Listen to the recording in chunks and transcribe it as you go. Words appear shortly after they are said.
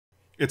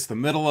It's the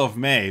middle of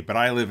May, but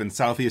I live in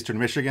southeastern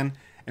Michigan,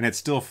 and it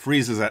still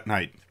freezes at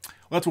night.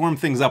 Let's warm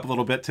things up a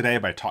little bit today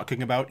by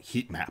talking about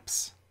heat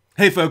maps.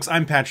 Hey folks,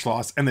 I'm Pat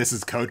Schloss, and this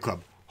is Code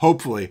Club.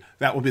 Hopefully,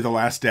 that will be the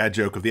last dad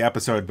joke of the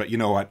episode, but you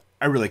know what?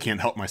 I really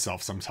can't help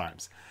myself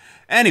sometimes.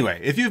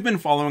 Anyway, if you've been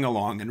following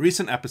along in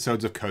recent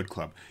episodes of Code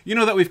Club, you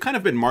know that we've kind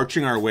of been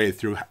marching our way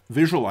through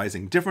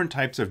visualizing different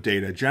types of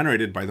data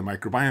generated by the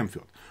microbiome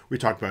field. We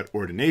talked about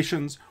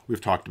ordinations,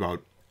 we've talked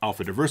about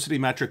alpha diversity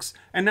metrics,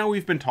 and now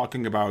we've been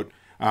talking about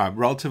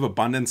relative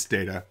abundance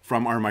data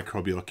from our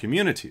microbial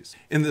communities.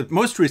 In the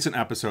most recent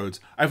episodes,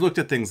 I've looked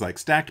at things like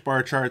stacked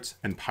bar charts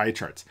and pie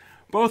charts.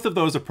 Both of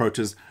those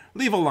approaches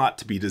leave a lot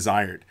to be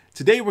desired.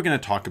 Today we're going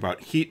to talk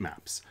about heat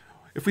maps.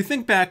 If we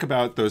think back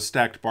about those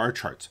stacked bar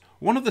charts,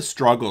 one of the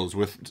struggles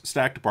with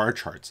stacked bar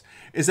charts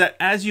is that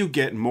as you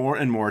get more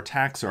and more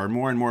taxa or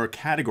more and more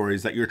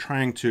categories that you're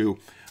trying to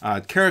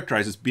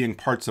characterize as being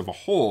parts of a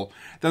whole,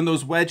 then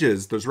those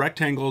wedges, those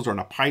rectangles, or on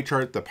a pie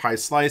chart, the pie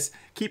slice,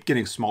 keep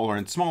getting smaller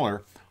and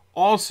smaller.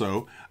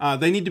 Also,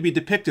 they need to be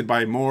depicted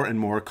by more and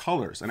more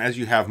colors. And as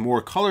you have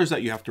more colors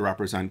that you have to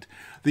represent,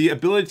 the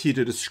ability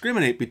to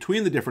discriminate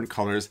between the different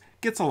colors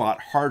gets a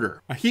lot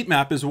harder. A heat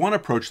map is one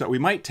approach that we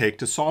might take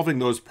to solving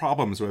those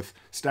problems with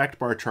stacked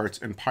bar charts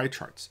and pie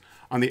charts.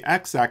 On the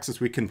x-axis,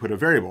 we can put a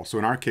variable. So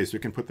in our case, we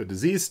can put the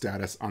disease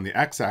status on the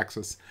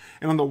x-axis,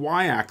 and on the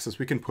y-axis,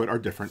 we can put our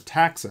different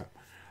taxa.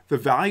 The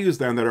values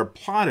then that are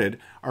plotted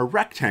are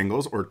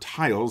rectangles, or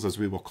tiles as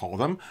we will call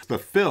them. The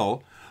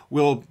fill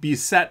will be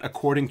set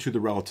according to the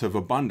relative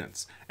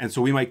abundance. And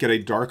so we might get a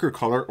darker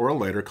color or a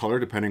lighter color,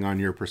 depending on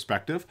your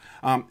perspective,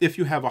 if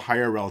you have a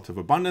higher relative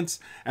abundance,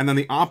 and then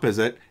the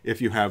opposite if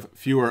you have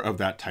fewer of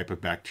that type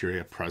of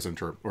bacteria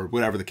present, or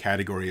whatever the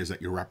category is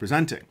that you're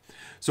representing.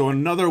 So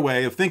another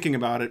way of thinking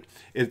about it,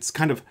 it's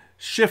kind of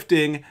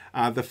shifting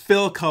the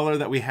fill color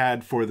that we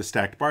had for the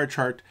stacked bar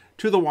chart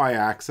to the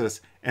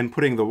y-axis, and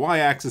putting the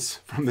y-axis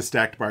from the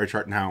stacked bar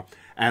chart now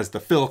as the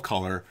fill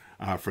color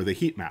for the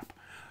heat map.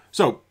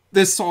 So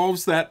this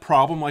solves that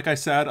problem, like I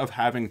said, of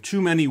having too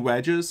many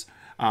wedges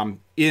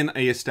in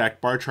a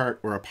stacked bar chart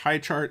or a pie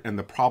chart, and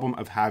the problem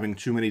of having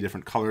too many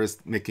different colors,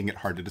 making it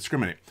hard to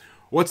discriminate.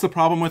 What's the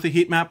problem with a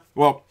heat map?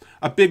 Well,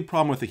 a big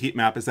problem with a heat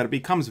map is that it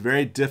becomes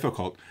very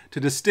difficult to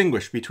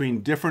distinguish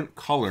between different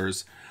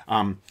colors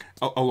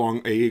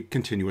along a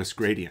continuous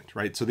gradient,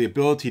 right? So the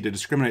ability to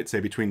discriminate, say,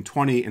 between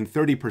 20 and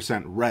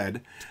 30%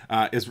 red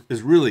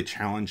is really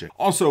challenging.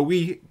 Also,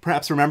 we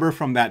perhaps remember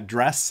from that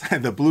dress,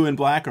 the blue and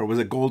black, or was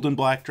it gold and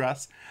black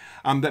dress,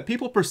 that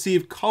people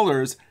perceive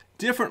colors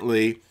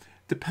differently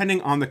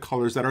depending on the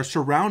colors that are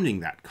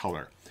surrounding that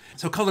color.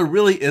 So color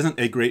really isn't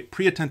a great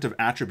pre-attentive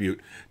attribute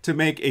to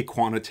make a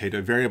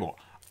quantitative variable.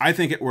 I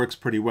think it works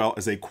pretty well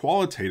as a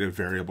qualitative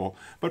variable,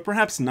 but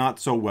perhaps not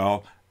so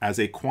well as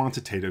a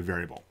quantitative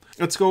variable.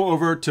 Let's go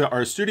over to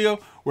our studio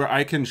where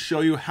I can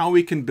show you how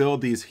we can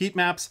build these heat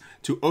maps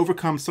to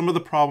overcome some of the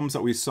problems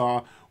that we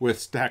saw with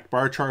stacked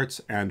bar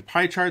charts and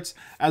pie charts,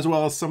 as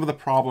well as some of the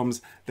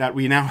problems that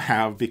we now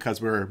have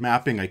because we're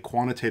mapping a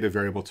quantitative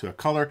variable to a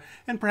color,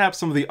 and perhaps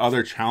some of the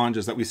other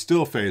challenges that we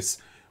still face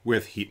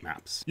with heat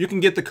maps. You can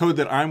get the code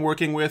that I'm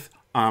working with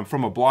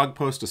from a blog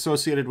post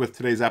associated with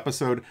today's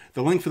episode.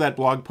 The link for that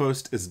blog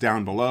post is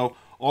down below.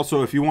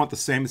 Also, if you want the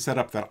same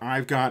setup that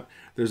I've got,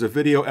 there's a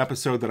video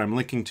episode that I'm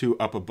linking to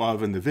up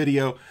above in the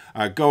video.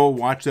 Go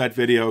watch that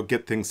video,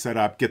 get things set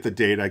up, get the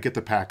data, get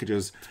the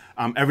packages,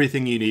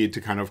 everything you need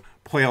to kind of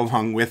play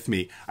along with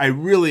me. I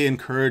really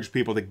encourage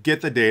people to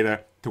get the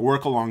data, to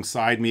work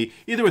alongside me,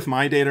 either with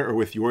my data or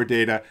with your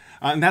data.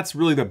 And that's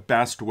really the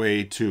best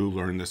way to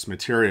learn this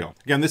material.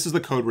 Again, this is the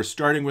code we're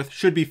starting with.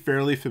 Should be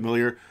fairly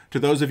familiar to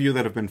those of you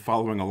that have been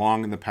following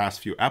along in the past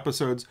few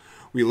episodes.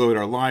 We load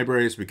our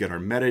libraries, we get our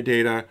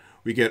metadata,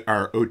 we get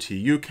our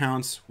OTU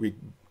counts,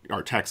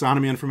 our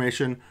taxonomy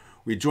information.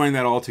 We join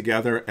that all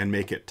together and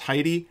make it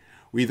tidy.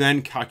 We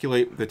then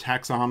calculate the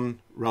taxon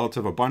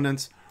relative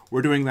abundance.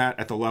 We're doing that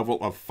at the level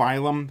of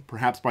phylum.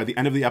 Perhaps by the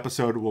end of the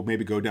episode, we'll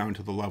maybe go down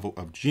to the level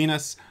of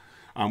genus.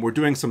 We're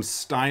doing some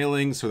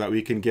styling so that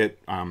we can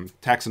get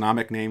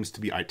taxonomic names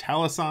to be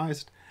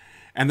italicized.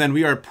 And then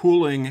we are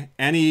pooling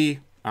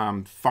any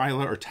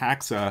phyla or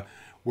taxa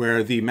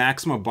where the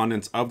maximum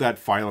abundance of that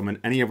phylum in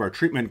any of our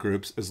treatment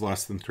groups is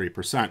less than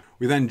 3%.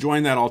 We then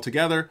join that all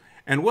together.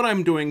 And what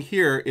I'm doing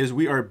here is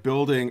we are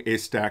building a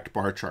stacked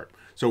bar chart.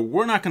 So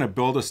we're not going to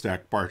build a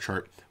stacked bar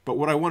chart, but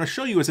what I want to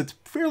show you is it's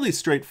fairly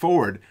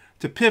straightforward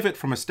to pivot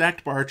from a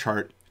stacked bar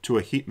chart to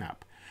a heat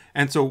map.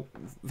 And so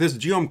this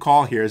geom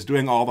call here is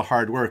doing all the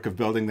hard work of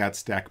building that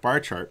stacked bar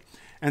chart.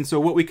 And so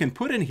what we can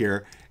put in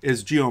here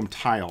is geom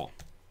tile.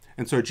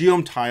 And so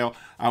geom tile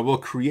will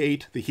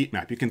create the heat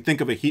map. You can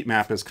think of a heat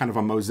map as kind of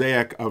a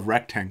mosaic of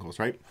rectangles,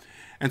 right?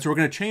 And so we're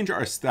going to change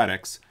our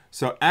aesthetics.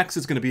 So X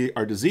is going to be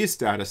our disease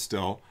status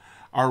still.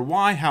 Our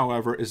Y,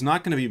 however, is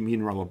not going to be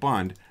mean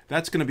relabund.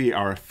 That's going to be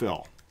our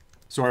fill.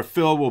 So our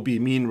fill will be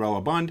mean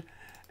relabund,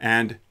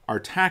 and our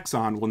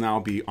taxon will now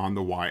be on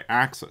the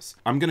y-axis.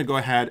 I'm going to go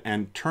ahead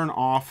and turn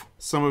off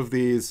some of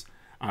these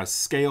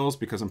scales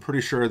because I'm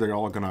pretty sure they're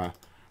all going to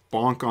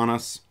bonk on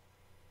us.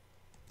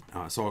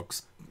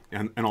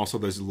 And also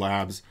those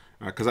labs,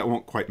 because that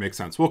won't quite make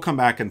sense. We'll come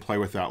back and play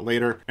with that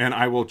later. And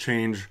I will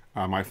change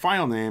my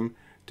file name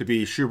to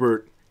be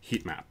Schubert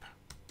heatmap.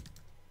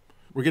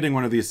 We're getting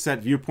one of these set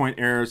viewpoint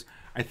errors.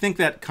 I think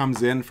that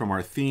comes in from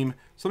our theme.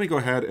 So let me go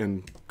ahead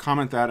and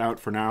comment that out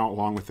for now,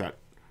 along with that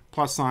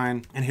plus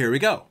sign. And here we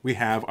go. We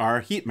have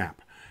our heat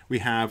map. We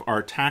have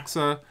our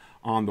taxa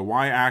on the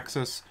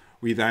y-axis.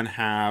 We then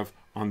have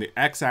on the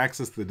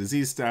x-axis the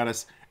disease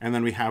status, and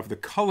then we have the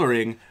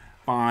coloring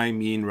by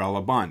mean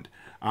rel abund.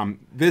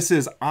 This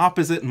is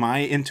opposite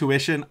my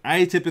intuition.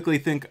 I typically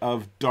think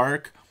of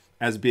dark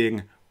as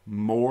being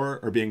more,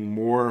 or being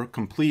more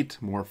complete,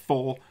 more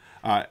full.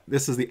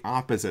 This is the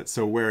opposite.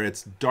 So where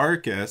it's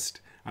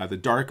darkest, the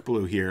dark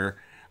blue here,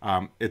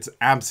 it's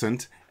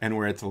absent, and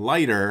where it's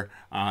lighter,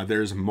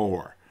 there's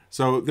more.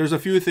 So there's a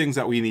few things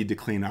that we need to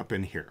clean up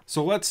in here.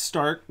 So let's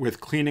start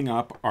with cleaning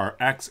up our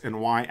X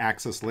and Y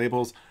axis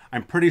labels.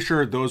 I'm pretty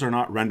sure those are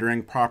not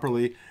rendering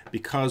properly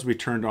because we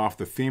turned off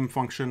the theme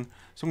function.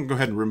 So I'm gonna go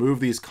ahead and remove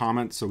these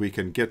comments so we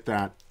can get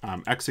that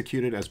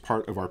executed as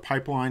part of our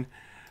pipeline.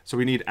 So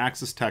we need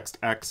axis text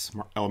X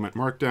element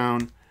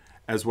markdown,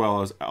 as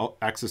well as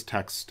axis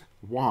text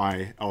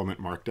Y element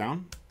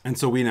markdown. And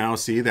so we now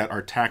see that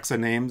our taxa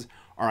names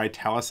are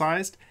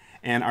italicized,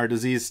 and our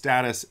disease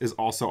status is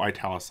also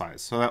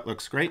italicized. So that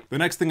looks great. The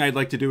next thing I'd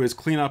like to do is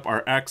clean up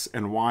our X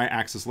and Y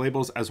axis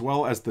labels, as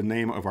well as the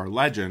name of our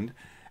legend.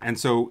 And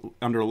so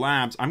under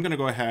labs, I'm gonna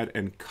go ahead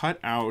and cut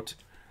out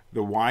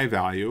the Y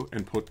value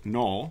and put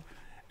null.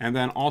 And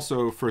then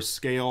also for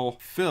scale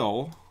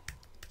fill,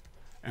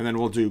 and then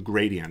we'll do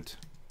gradient.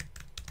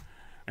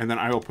 And then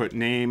I will put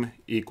name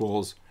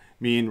equals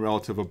mean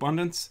relative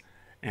abundance.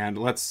 And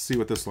let's see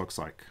what this looks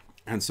like.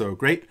 And so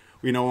great,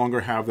 we no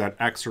longer have that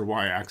X or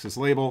Y axis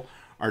label.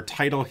 Our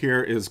title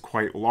here is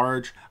quite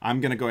large. I'm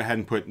gonna go ahead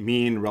and put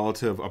mean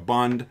relative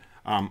abund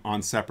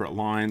on separate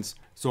lines.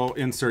 So I'll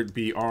insert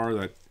BR,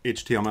 that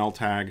HTML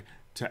tag,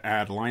 to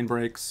add line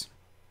breaks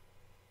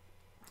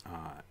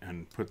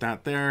and put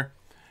that there.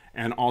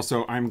 And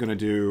also I'm gonna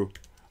do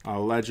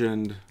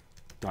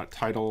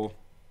legend.title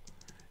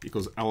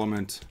equals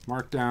element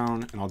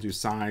markdown, and I'll do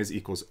size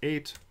equals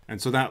 8.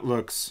 And so that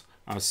looks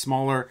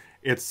smaller.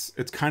 It's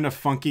kind of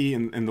funky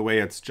in the way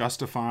it's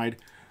justified.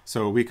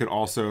 So we could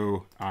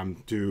also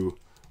do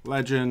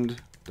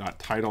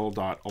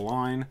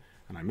legend.title.align,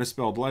 and I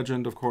misspelled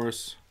legend, of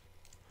course.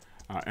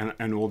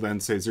 And we'll then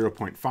say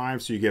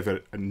 0.5, so you give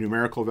it a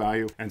numerical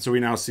value. And so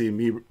we now see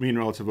mean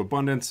relative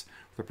abundance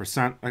with a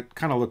percent. It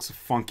kind of looks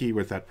funky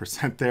with that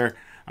percent there.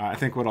 I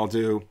think what I'll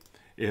do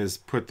is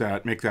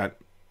make that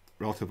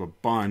relative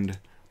abund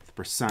with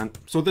percent.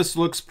 So this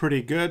looks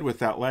pretty good with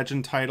that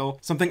legend title.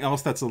 Something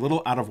else that's a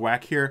little out of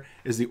whack here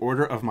is the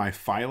order of my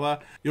phyla.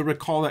 You'll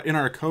recall that in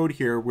our code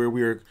here, where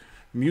we're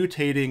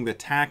mutating the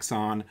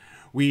taxon,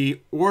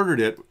 we ordered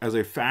it as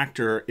a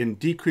factor in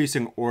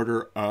decreasing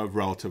order of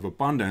relative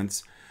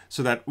abundance,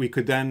 so that we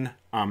could then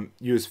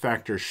use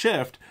factor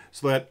shift,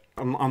 so that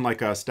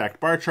unlike a stacked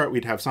bar chart,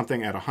 we'd have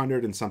something at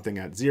 100 and something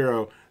at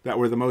 0 that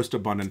were the most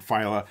abundant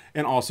phyla.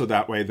 And also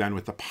that way then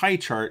with the pie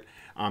chart,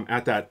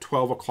 at that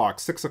 12 o'clock,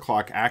 6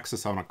 o'clock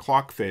axis on a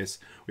clock face,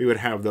 we would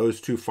have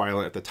those two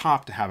phyla at the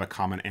top to have a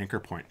common anchor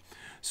point.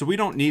 So we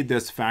don't need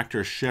this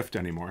factor shift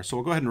anymore. So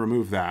we'll go ahead and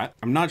remove that.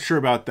 I'm not sure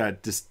about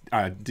that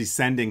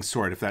descending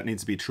sort, if that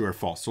needs to be true or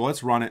false. So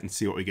let's run it and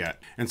see what we get.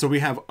 And so we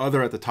have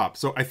other at the top.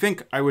 So I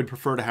think I would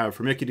prefer to have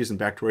Firmicutes and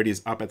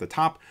Bacteroides up at the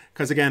top,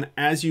 because again,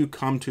 as you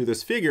come to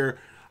this figure,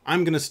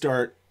 I'm gonna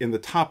start in the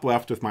top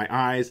left with my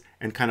eyes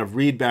and kind of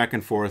read back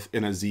and forth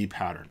in a Z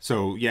pattern.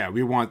 So yeah,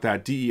 we want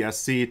that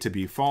DESC to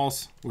be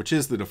false, which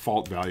is the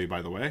default value,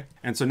 by the way.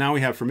 And so now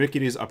we have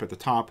Firmicutes up at the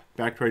top,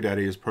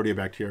 Bacteroidetes,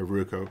 Proteobacteria,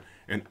 Verruco,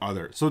 and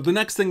other. So the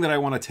next thing that I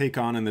want to take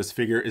on in this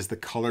figure is the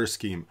color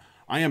scheme.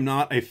 I am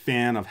not a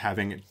fan of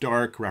having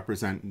dark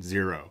represent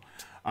 0.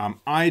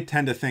 I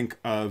tend to think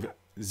of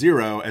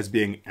 0 as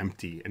being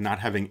empty and not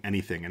having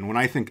anything. And when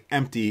I think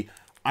empty,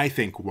 I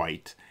think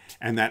white.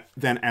 And that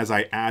then as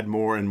I add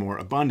more and more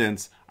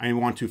abundance, I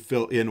want to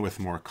fill in with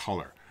more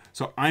color.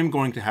 So I'm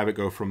going to have it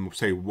go from,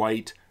 say,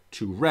 white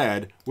to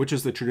red, which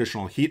is the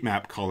traditional heat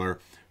map color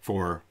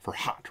for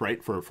hot,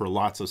 right? For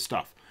lots of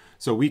stuff.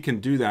 So we can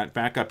do that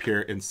back up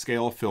here in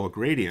scale fill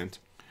gradient.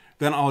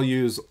 Then I'll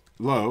use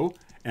low,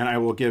 and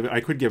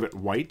I could give it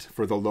white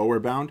for the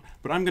lower bound,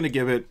 but I'm gonna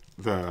give it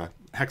the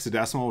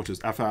hexadecimal, which is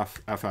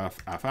FF,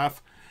 FF,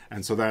 FF.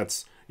 And so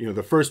that's,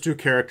 the first two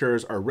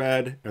characters are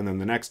red, and then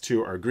the next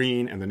two are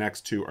green, and the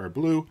next two are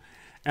blue.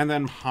 And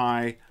then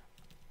high,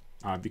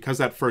 because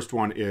that first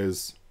one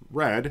is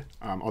red,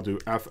 I'll do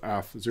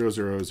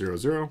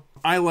FF0000.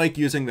 I like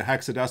using the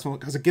hexadecimal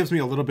because it gives me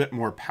a little bit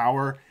more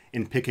power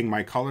in picking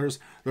my colors.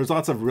 There's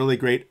lots of really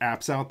great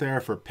apps out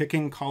there for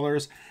picking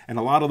colors, and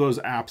a lot of those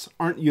apps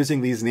aren't using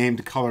these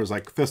named colors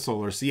like thistle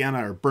or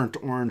sienna or burnt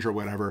orange or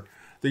whatever.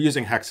 They're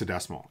using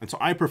hexadecimal. And so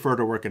I prefer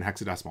to work in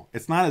hexadecimal.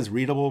 It's not as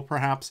readable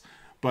perhaps,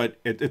 but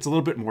it's a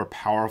little bit more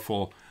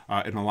powerful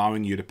in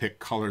allowing you to pick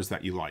colors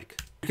that you like.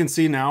 You can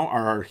see now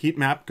our heat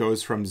map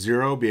goes from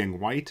 0 being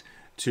white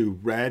to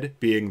red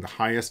being the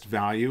highest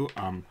value,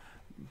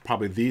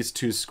 probably these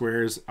two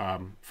squares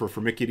for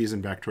Firmicutes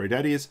and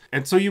Bacteroidetes.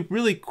 And so you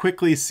really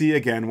quickly see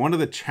again, one of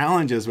the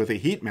challenges with a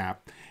heat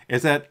map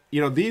is that,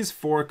 these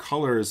four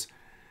colors,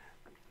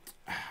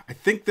 I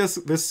think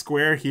this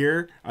square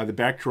here, the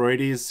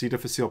Bacteroides C.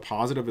 difficile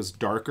positive, is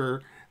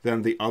darker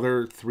than the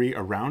other three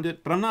around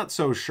it, but I'm not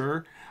so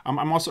sure.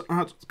 I'm also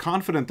not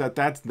confident that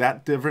that's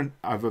that different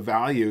of a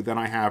value than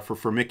I have for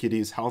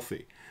Firmicutes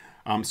healthy.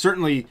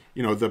 Certainly,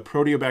 the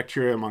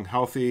proteobacteria among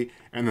healthy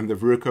and then the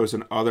verrucos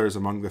and others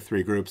among the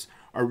three groups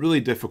are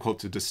really difficult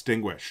to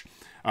distinguish.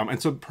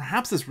 And so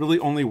perhaps this really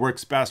only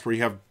works best where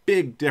you have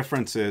big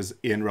differences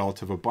in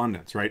relative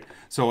abundance, right?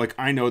 So like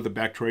I know the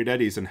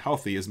Bacteroidetes in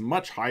healthy is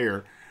much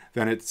higher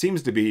than it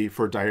seems to be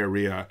for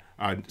diarrhea,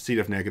 C.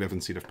 diff negative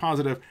and C. diff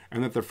positive,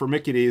 and that the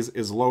Firmicutes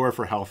is lower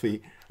for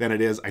healthy than it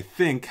is, I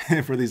think,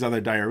 for these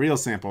other diarrheal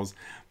samples.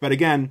 But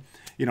again,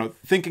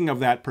 thinking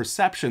of that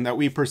perception that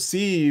we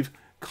perceive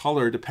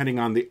color depending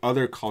on the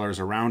other colors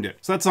around it.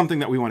 So that's something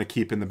that we want to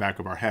keep in the back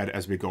of our head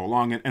as we go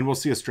along, and we'll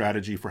see a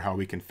strategy for how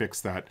we can fix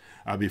that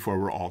before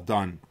we're all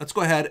done. Let's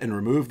go ahead and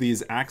remove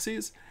these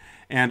axes,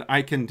 and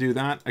I can do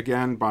that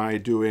again by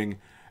doing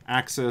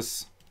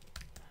axis.line,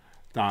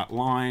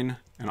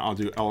 and I'll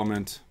do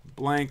element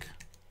blank,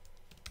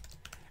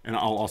 and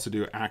I'll also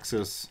do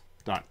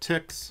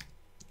axis.ticks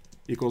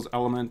equals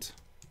element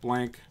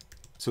blank.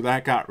 So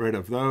that got rid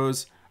of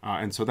those,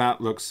 and so that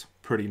looks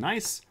pretty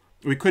nice.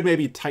 We could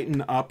maybe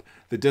tighten up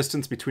the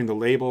distance between the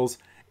labels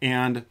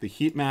and the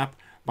heat map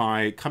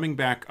by coming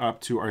back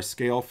up to our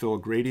scale fill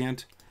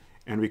gradient,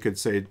 and we could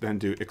say then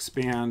do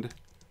expand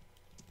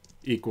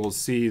equals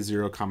C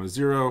 0,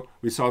 0.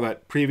 We saw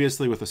that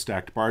previously with the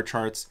stacked bar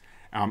charts,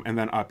 and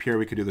then up here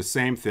we could do the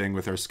same thing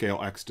with our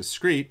scale X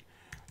discrete,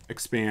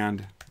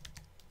 expand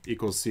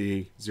equals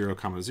C 0,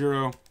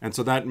 0. And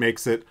so that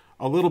makes it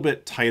a little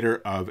bit tighter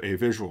of a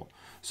visual.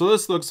 So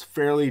this looks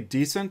fairly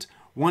decent.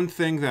 One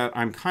thing that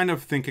I'm kind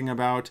of thinking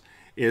about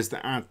is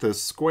that the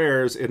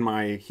squares in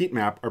my heat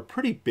map are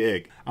pretty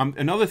big.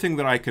 Another thing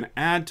that I can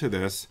add to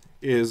this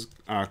is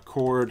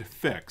chord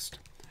fixed.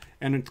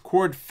 And in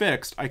chord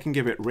fixed, I can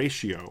give it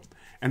ratio.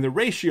 And the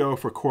ratio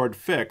for chord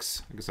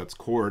fix, I guess that's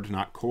chord,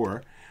 not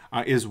core,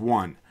 is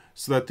 1.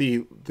 So that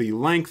the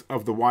length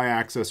of the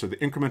y-axis or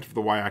the increment of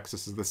the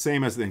y-axis is the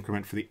same as the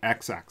increment for the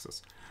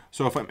x-axis.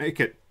 So if I make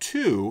it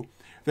 2,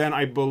 then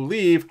I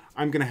believe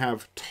I'm going to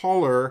have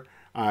taller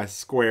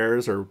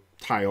squares or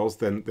tiles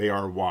than they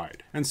are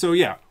wide. And so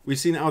yeah, we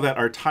see now that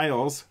our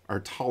tiles are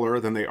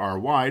taller than they are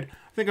wide.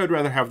 I think I'd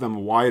rather have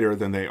them wider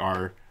than they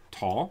are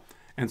tall.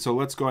 And so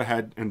let's go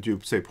ahead and do,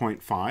 say,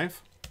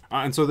 0.5.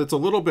 And so that's a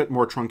little bit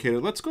more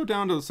truncated. Let's go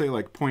down to, say,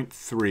 like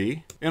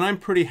 0.3. And I'm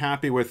pretty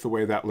happy with the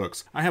way that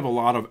looks. I have a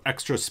lot of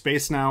extra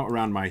space now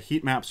around my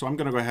heat map, so I'm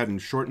going to go ahead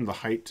and shorten the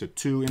height to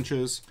 2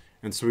 inches.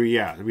 And so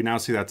yeah, we now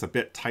see that's a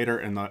bit tighter,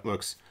 and that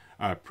looks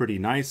pretty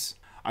nice.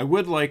 I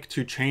would like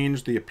to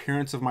change the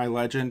appearance of my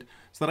legend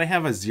so that I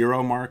have a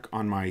 0 mark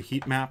on my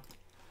heat map.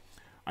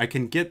 I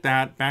can get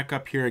that back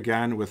up here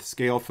again with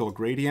scale fill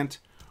gradient,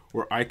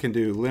 where I can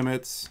do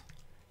limits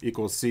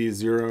equals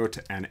C0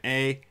 to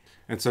NA.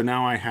 And so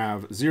now I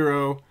have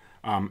 0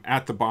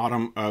 at the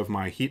bottom of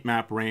my heat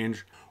map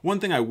range. One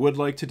thing I would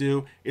like to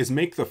do is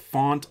make the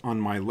font on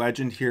my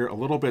legend here a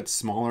little bit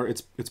smaller.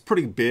 It's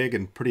pretty big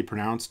and pretty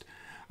pronounced.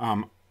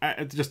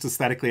 Just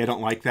aesthetically, I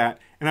don't like that.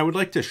 And I would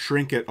like to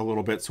shrink it a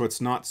little bit so it's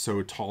not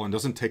so tall and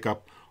doesn't take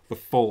up the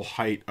full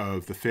height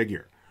of the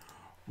figure.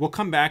 We'll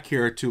come back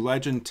here to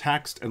legend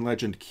text and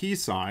legend key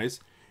size,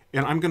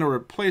 and I'm going to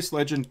replace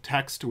legend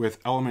text with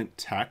element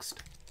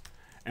text,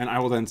 and I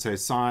will then say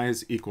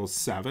size equals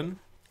 7.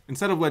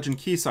 Instead of legend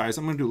key size,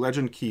 I'm going to do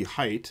legend key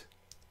height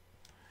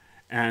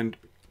and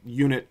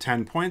unit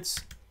 10 points.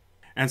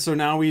 And so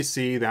now we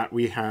see that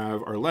we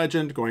have our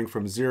legend going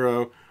from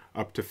 0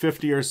 up to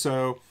 50 or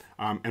so.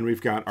 And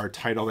we've got our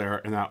title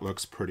there, and that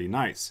looks pretty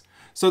nice.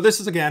 So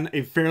this is, again,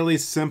 a fairly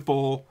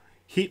simple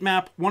heat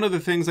map. One of the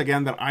things,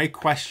 again, that I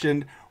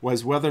questioned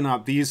was whether or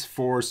not these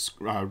 4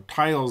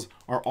 tiles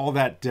are all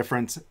that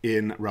different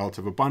in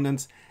relative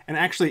abundance, and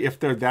actually if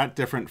they're that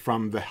different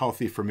from the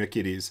healthy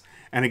Firmicutes.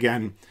 And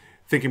again,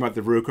 thinking about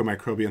the verruco,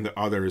 microbial, and the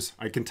others,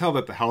 I can tell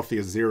that the healthy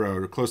is 0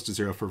 or close to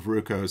 0 for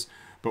verrucos,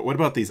 but what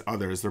about these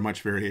others? There's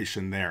much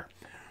variation there.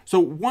 So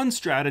one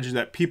strategy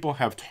that people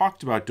have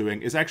talked about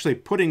doing is actually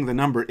putting the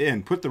number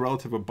in, put the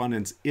relative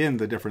abundance in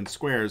the different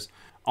squares.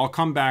 I'll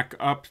come back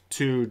up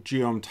to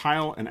geom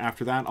tile, and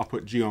after that I'll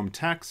put geom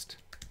text,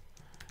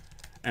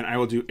 and I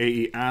will do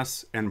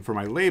AES, and for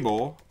my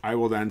label I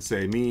will then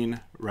say mean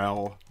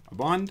rel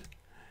abund,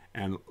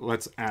 and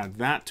let's add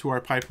that to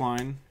our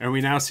pipeline. And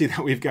we now see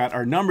that we've got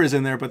our numbers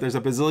in there, but there's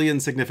a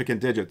bazillion significant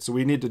digits, so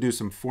we need to do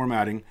some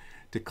formatting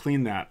to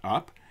clean that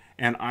up.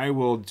 And I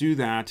will do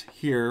that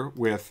here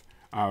with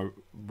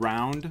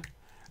round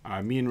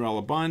mean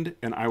rel abund,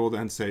 and I will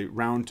then say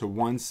round to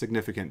 1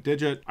 significant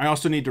digit. I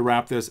also need to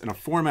wrap this in a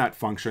format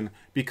function,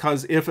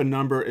 because if a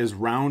number is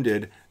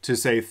rounded to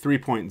say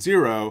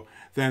 3.0,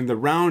 then the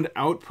round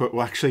output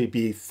will actually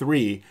be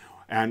 3.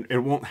 and it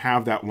won't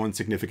have that one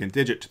significant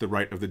digit to the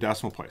right of the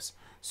decimal place.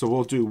 So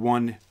we'll do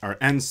 1, or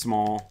n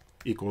small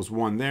equals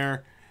 1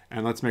 there.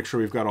 And let's make sure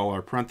we've got all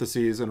our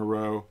parentheses in a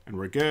row and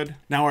we're good.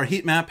 Now our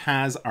heat map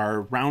has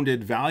our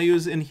rounded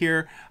values in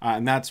here,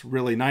 and that's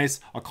really nice.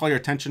 I'll call your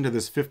attention to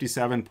this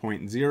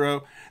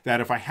 57.0, that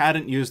if I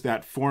hadn't used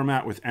that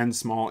format with n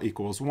small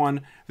equals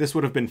 1, this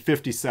would have been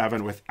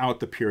 57 without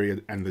the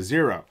period and the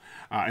 0.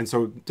 And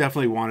so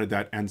definitely wanted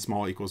that n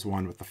small equals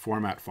 1 with the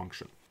format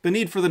function. The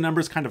need for the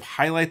numbers kind of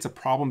highlights a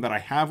problem that I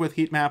have with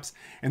heat maps,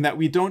 and that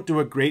we don't do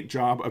a great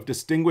job of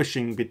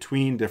distinguishing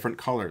between different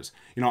colors.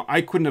 You know, I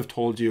couldn't have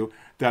told you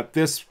that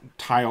this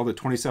tile, the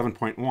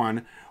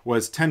 27.1,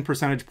 was 10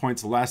 percentage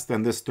points less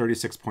than this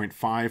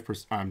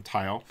 36.5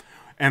 tile,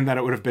 and that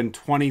it would have been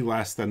 20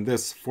 less than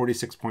this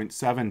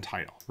 46.7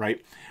 tile,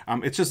 right?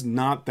 It's just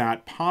not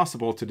that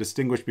possible to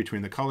distinguish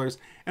between the colors,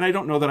 and I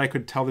don't know that I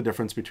could tell the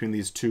difference between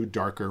these two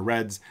darker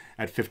reds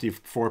at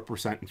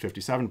 54% and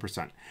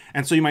 57%.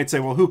 And so you might say,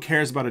 well, who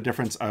cares about a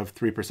difference of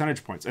 3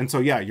 percentage points? And so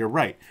yeah, you're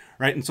right?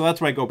 And so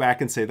that's why I go back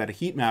and say that a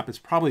heat map is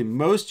probably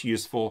most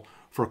useful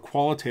for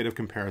qualitative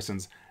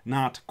comparisons,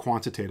 not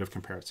quantitative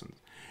comparisons.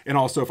 And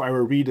also, if I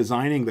were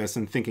redesigning this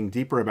and thinking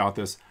deeper about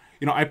this,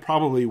 you know, I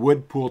probably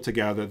would pool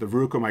together the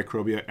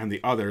microbial and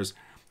the others,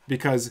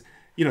 because,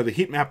 you know, the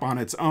heat map on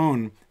its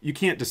own, you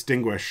can't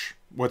distinguish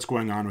what's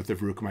going on with the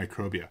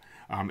microbial.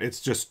 It's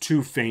just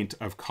too faint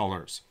of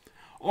colors.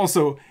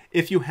 Also,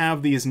 if you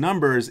have these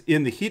numbers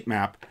in the heat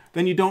map,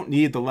 then you don't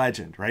need the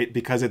legend, right?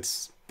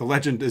 Because the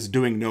legend is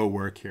doing no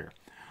work here.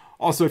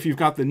 Also, if you've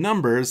got the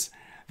numbers,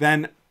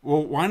 then,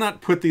 well, why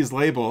not put these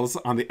labels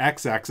on the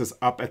x-axis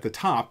up at the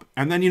top?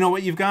 And then you know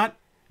what you've got?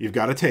 You've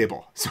got a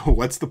table. So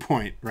what's the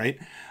point, right?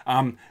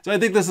 So I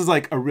think this is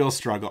like a real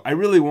struggle. I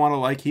really want to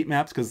like heat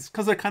maps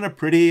because they're kind of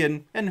pretty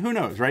and who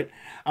knows, right?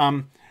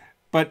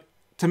 But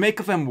to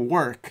make them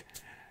work,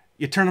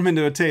 you turn them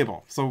into a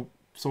table. So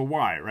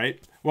why, right?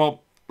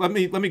 Well, let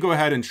me go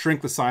ahead and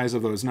shrink the size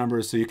of those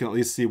numbers so you can at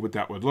least see what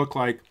that would look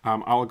like.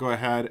 I'll go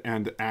ahead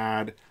and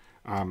add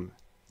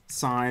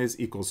size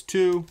equals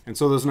 2. And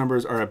so those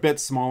numbers are a bit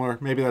smaller.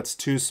 Maybe that's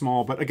too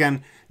small, but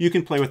again, you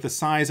can play with the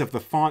size of the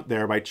font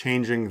there by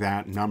changing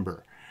that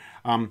number.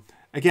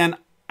 Again,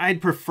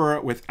 I'd prefer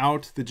it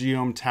without the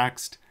geom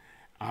text.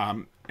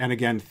 And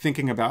again,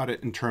 thinking about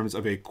it in terms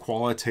of a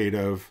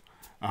qualitative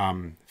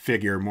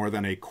figure more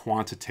than a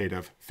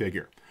quantitative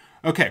figure.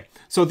 Okay,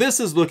 so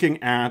this is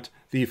looking at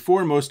the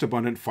 4 most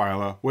abundant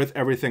phyla with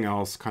everything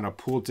else kind of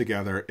pooled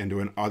together into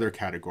an other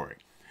category.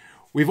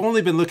 We've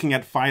only been looking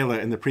at phyla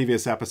in the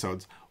previous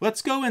episodes.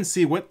 Let's go and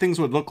see what things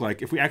would look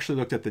like if we actually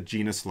looked at the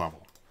genus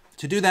level.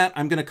 To do that,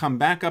 I'm going to come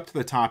back up to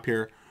the top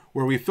here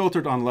where we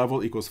filtered on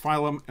level equals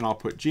phylum, and I'll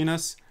put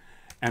genus,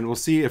 and we'll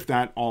see if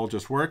that all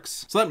just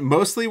works. So that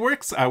mostly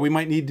works. We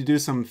might need to do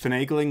some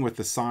finagling with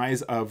the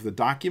size of the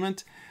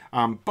document,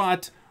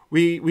 but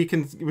we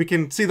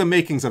can see the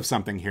makings of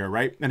something here,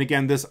 right? And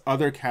again, this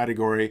other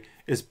category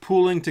is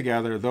pooling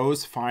together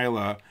those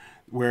phyla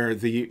where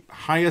the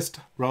highest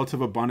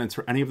relative abundance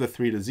for any of the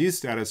 3 disease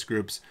status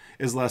groups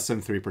is less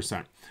than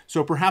 3%.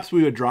 So perhaps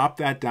we would drop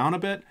that down a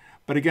bit,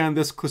 but again,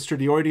 this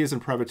Clostridioides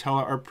and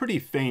Prevotella are pretty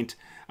faint,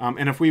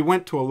 and if we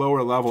went to a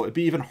lower level, it'd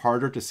be even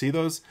harder to see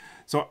those.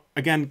 So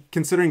again,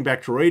 considering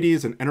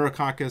Bacteroides and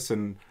Enterococcus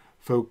and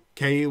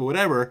Phocae,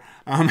 whatever,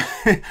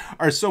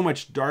 are so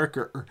much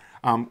darker,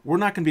 we're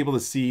not going to be able to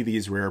see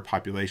these rare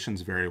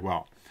populations very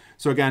well.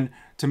 So again,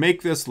 to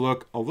make this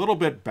look a little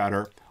bit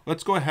better,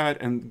 let's go ahead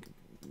and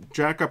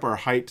jack up our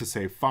height to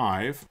say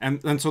 5.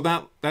 And so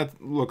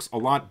that looks a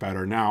lot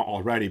better now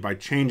already. By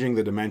changing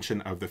the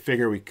dimension of the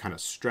figure, we kind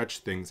of stretch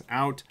things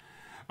out.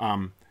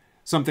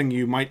 Something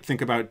you might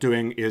think about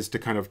doing is to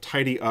kind of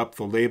tidy up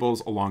the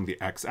labels along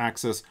the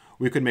x-axis.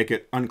 We could make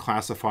it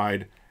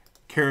unclassified,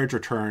 carriage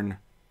return,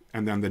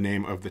 and then the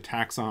name of the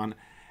taxon.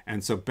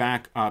 And so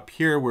back up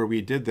here where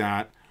we did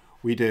that,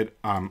 we did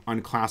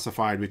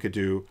unclassified. We could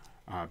do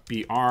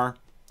BR.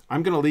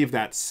 I'm going to leave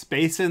that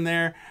space in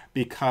there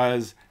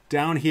because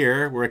down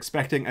here, we're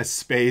expecting a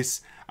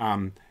space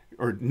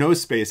or no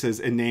spaces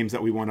in names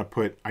that we want to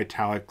put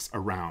italics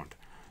around.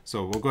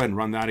 So we'll go ahead and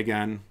run that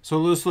again.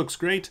 So this looks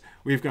great.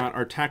 We've got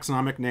our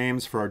taxonomic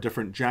names for our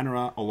different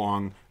genera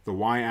along the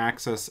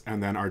y-axis,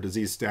 and then our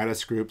disease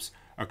status groups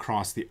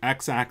across the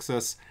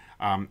x-axis.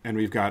 And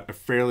we've got a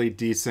fairly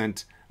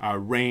decent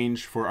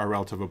range for our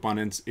relative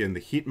abundance in the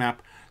heat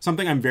map.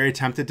 Something I'm very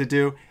tempted to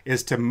do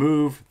is to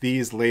move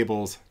these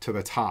labels to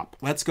the top.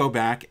 Let's go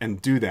back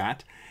and do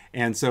that.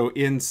 And so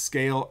in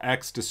scale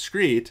x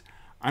discrete,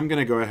 I'm going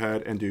to go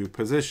ahead and do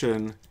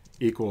position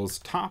equals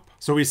top.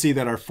 So we see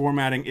that our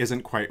formatting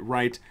isn't quite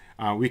right.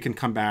 We can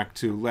come back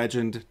to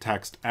legend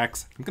text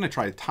x. I'm going to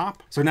try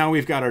top. So now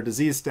we've got our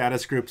disease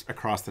status groups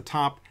across the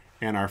top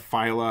and our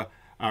phyla,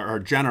 or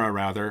genera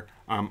rather,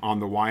 on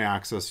the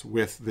y-axis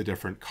with the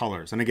different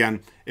colors. And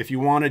again, if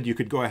you wanted, you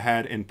could go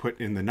ahead and put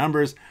in the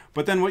numbers,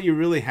 but then what you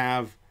really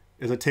have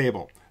is a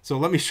table. So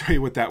let me show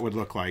you what that would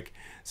look like.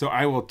 So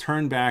I will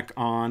turn back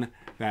on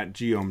that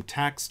geom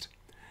text,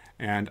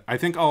 and I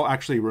think I'll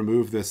actually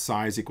remove this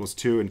size equals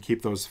 2 and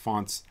keep those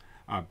fonts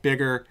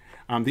bigger.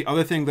 The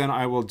other thing then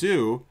I will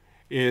do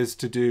is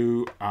to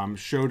do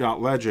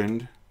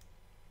show.legend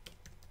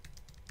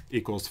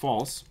equals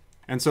false.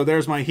 And so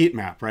there's my heat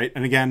map, right?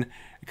 And again,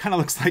 it kind of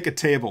looks like a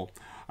table.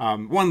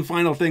 One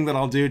final thing that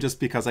I'll do, just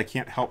because I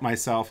can't help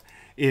myself,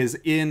 is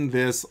in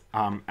this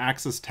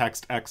axis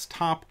text x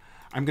top,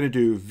 I'm going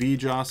to do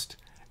vjust,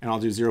 and I'll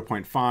do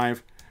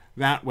 0.5.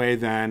 That way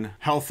then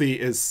healthy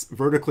is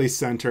vertically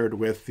centered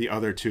with the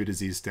other two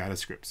disease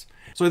status groups.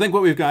 So I think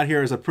what we've got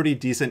here is a pretty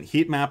decent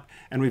heat map,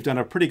 and we've done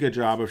a pretty good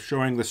job of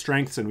showing the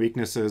strengths and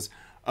weaknesses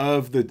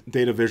of the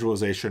data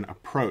visualization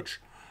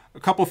approach. A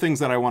couple things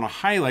that I want to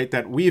highlight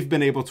that we've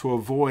been able to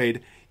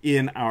avoid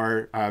in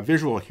our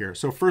visual here.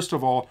 So first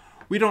of all,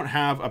 we don't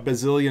have a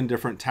bazillion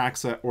different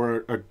taxa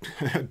or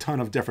a ton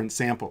of different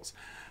samples.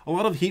 A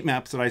lot of heat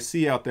maps that I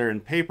see out there in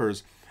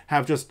papers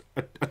have just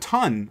a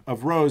ton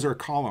of rows or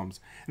columns.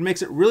 It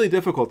makes it really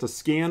difficult to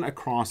scan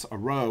across a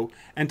row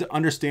and to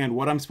understand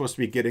what I'm supposed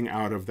to be getting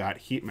out of that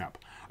heat map.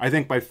 I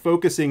think by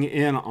focusing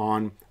in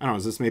on, I don't know,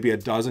 is this maybe a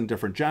dozen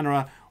different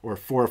genera or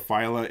 4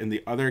 phyla in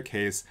the other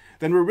case,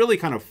 then we're really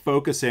kind of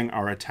focusing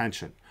our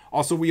attention.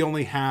 Also, we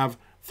only have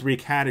 3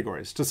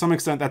 categories. To some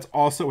extent, that's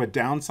also a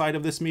downside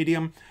of this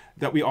medium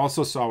that we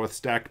also saw with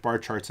stacked bar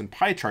charts and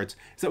pie charts,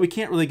 is that we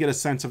can't really get a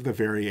sense of the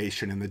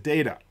variation in the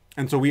data.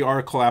 And so we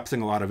are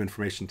collapsing a lot of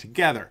information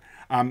together.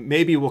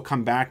 Maybe we'll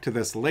come back to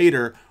this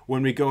later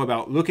when we go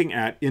about looking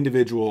at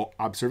individual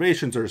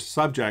observations or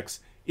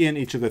subjects in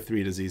each of the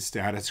 3 disease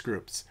status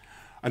groups.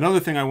 Another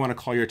thing I want to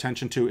call your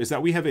attention to is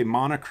that we have a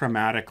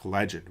monochromatic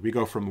legend. We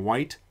go from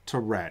white to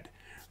red,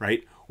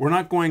 right? We're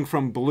not going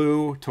from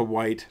blue to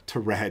white to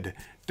red.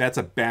 That's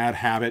a bad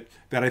habit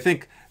that I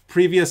think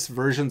previous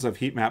versions of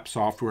heat map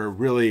software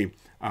really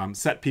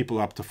set people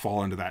up to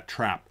fall into that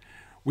trap.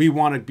 We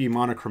want to be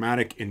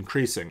monochromatic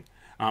increasing.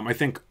 I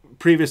think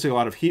previously a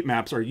lot of heat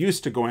maps are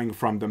used to going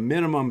from the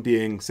minimum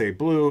being, say,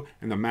 blue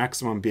and the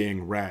maximum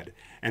being red.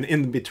 And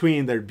in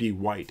between, there'd be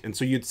white. And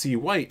so you'd see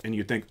white and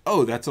you'd think,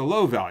 oh, that's a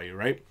low value,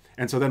 right?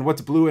 And so then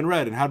what's blue and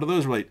red and how do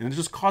those relate? And it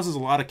just causes a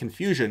lot of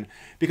confusion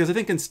because I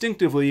think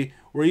instinctively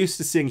we're used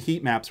to seeing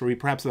heat maps where we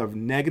perhaps have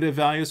negative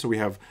values. So we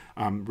have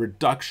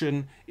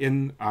reduction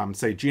in,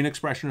 say, gene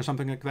expression or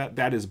something like that.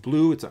 That is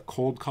blue. It's a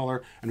cold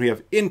color. And we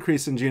have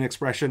increase in gene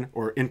expression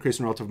or increase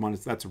in relative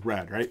abundance. That's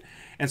red, right?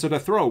 And so to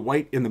throw a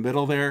white in the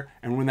middle there,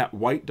 and when that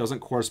white doesn't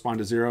correspond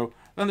to 0,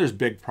 then there's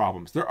big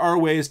problems. There are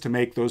ways to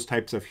make those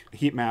types of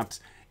heat maps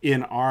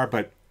in R,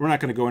 but we're not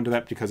going to go into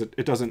that because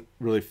it doesn't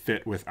really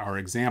fit with our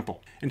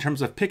example. In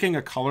terms of picking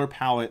a color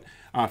palette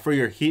for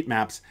your heat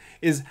maps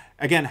is,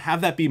 again,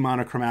 have that be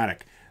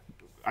monochromatic.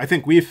 I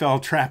think we fell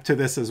trapped to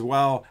this as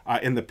well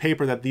in the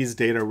paper that these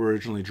data were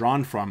originally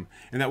drawn from,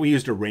 and that we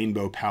used a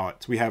rainbow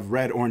palette. So we have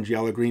red, orange,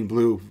 yellow, green,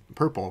 blue,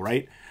 purple,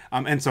 right?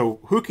 And so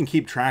who can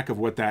keep track of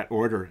what that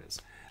order is?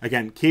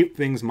 Again, keep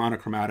things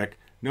monochromatic,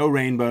 no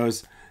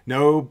rainbows,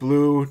 no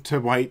blue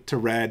to white to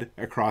red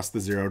across the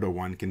 0 to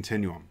 1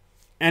 continuum.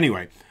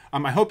 Anyway,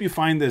 I hope you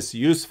find this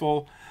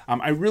useful.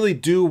 I really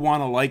do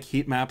want to like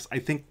heat maps. I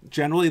think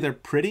generally they're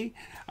pretty,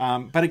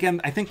 but again,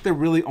 I think they're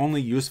really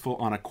only useful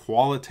on a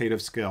qualitative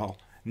scale,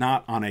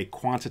 not on a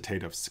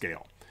quantitative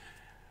scale.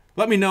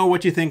 Let me know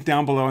what you think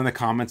down below in the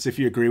comments if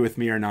you agree with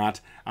me or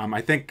not.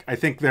 I think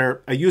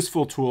they're a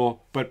useful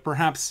tool, but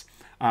perhaps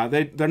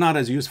they're not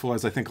as useful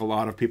as I think a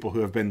lot of people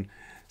who have been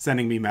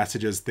sending me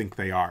messages think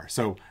they are.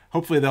 So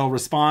hopefully they'll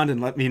respond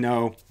and let me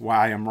know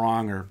why I'm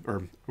wrong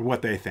or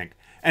what they think.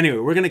 Anyway,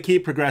 we're going to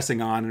keep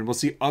progressing on, and we'll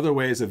see other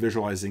ways of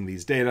visualizing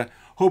these data.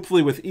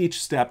 Hopefully with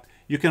each step,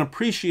 you can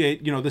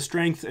appreciate, the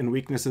strengths and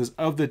weaknesses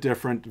of the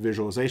different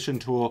visualization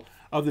tool,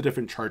 of the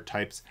different chart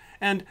types,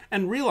 and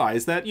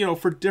realize that,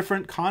 for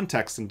different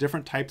contexts and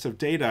different types of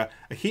data,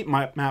 a heat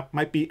map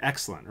might be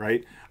excellent,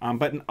 right?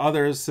 But in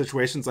other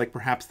situations, like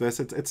perhaps this,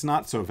 it's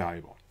not so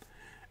valuable.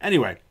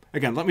 Anyway,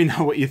 again, let me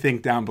know what you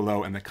think down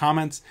below in the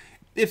comments.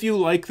 If you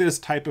like this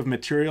type of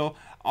material,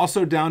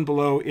 also down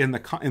below in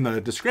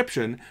the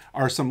description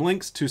are some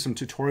links to some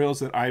tutorials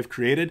that I've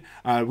created.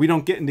 We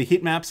don't get into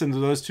heat maps into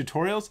those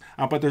tutorials,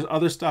 but there's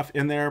other stuff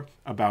in there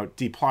about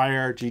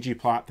dplyr,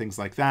 ggplot, things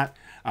like that.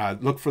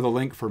 Look for the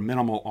link for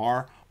minimal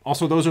R.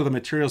 Also, those are the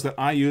materials that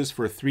I use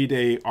for a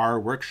 3-day R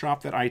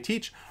workshop that I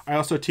teach. I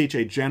also teach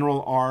a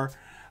general R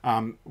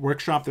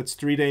workshop that's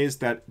 3 days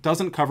that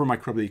doesn't cover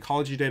microbial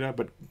ecology data,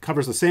 but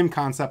covers the same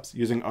concepts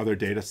using other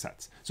data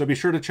sets. So be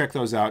sure to check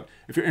those out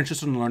if you're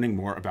interested in learning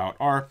more about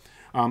R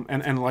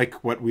and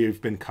like what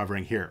we've been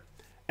covering here.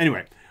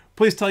 Anyway,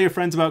 please tell your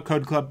friends about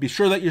Code Club. Be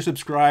sure that you're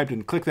subscribed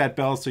and click that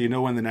bell so you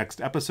know when the next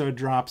episode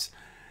drops.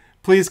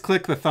 Please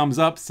click the thumbs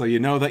up so you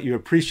know that you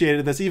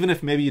appreciated this, even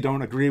if maybe you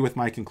don't agree with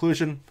my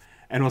conclusion.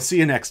 And we'll see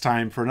you next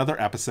time for another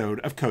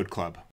episode of Code Club.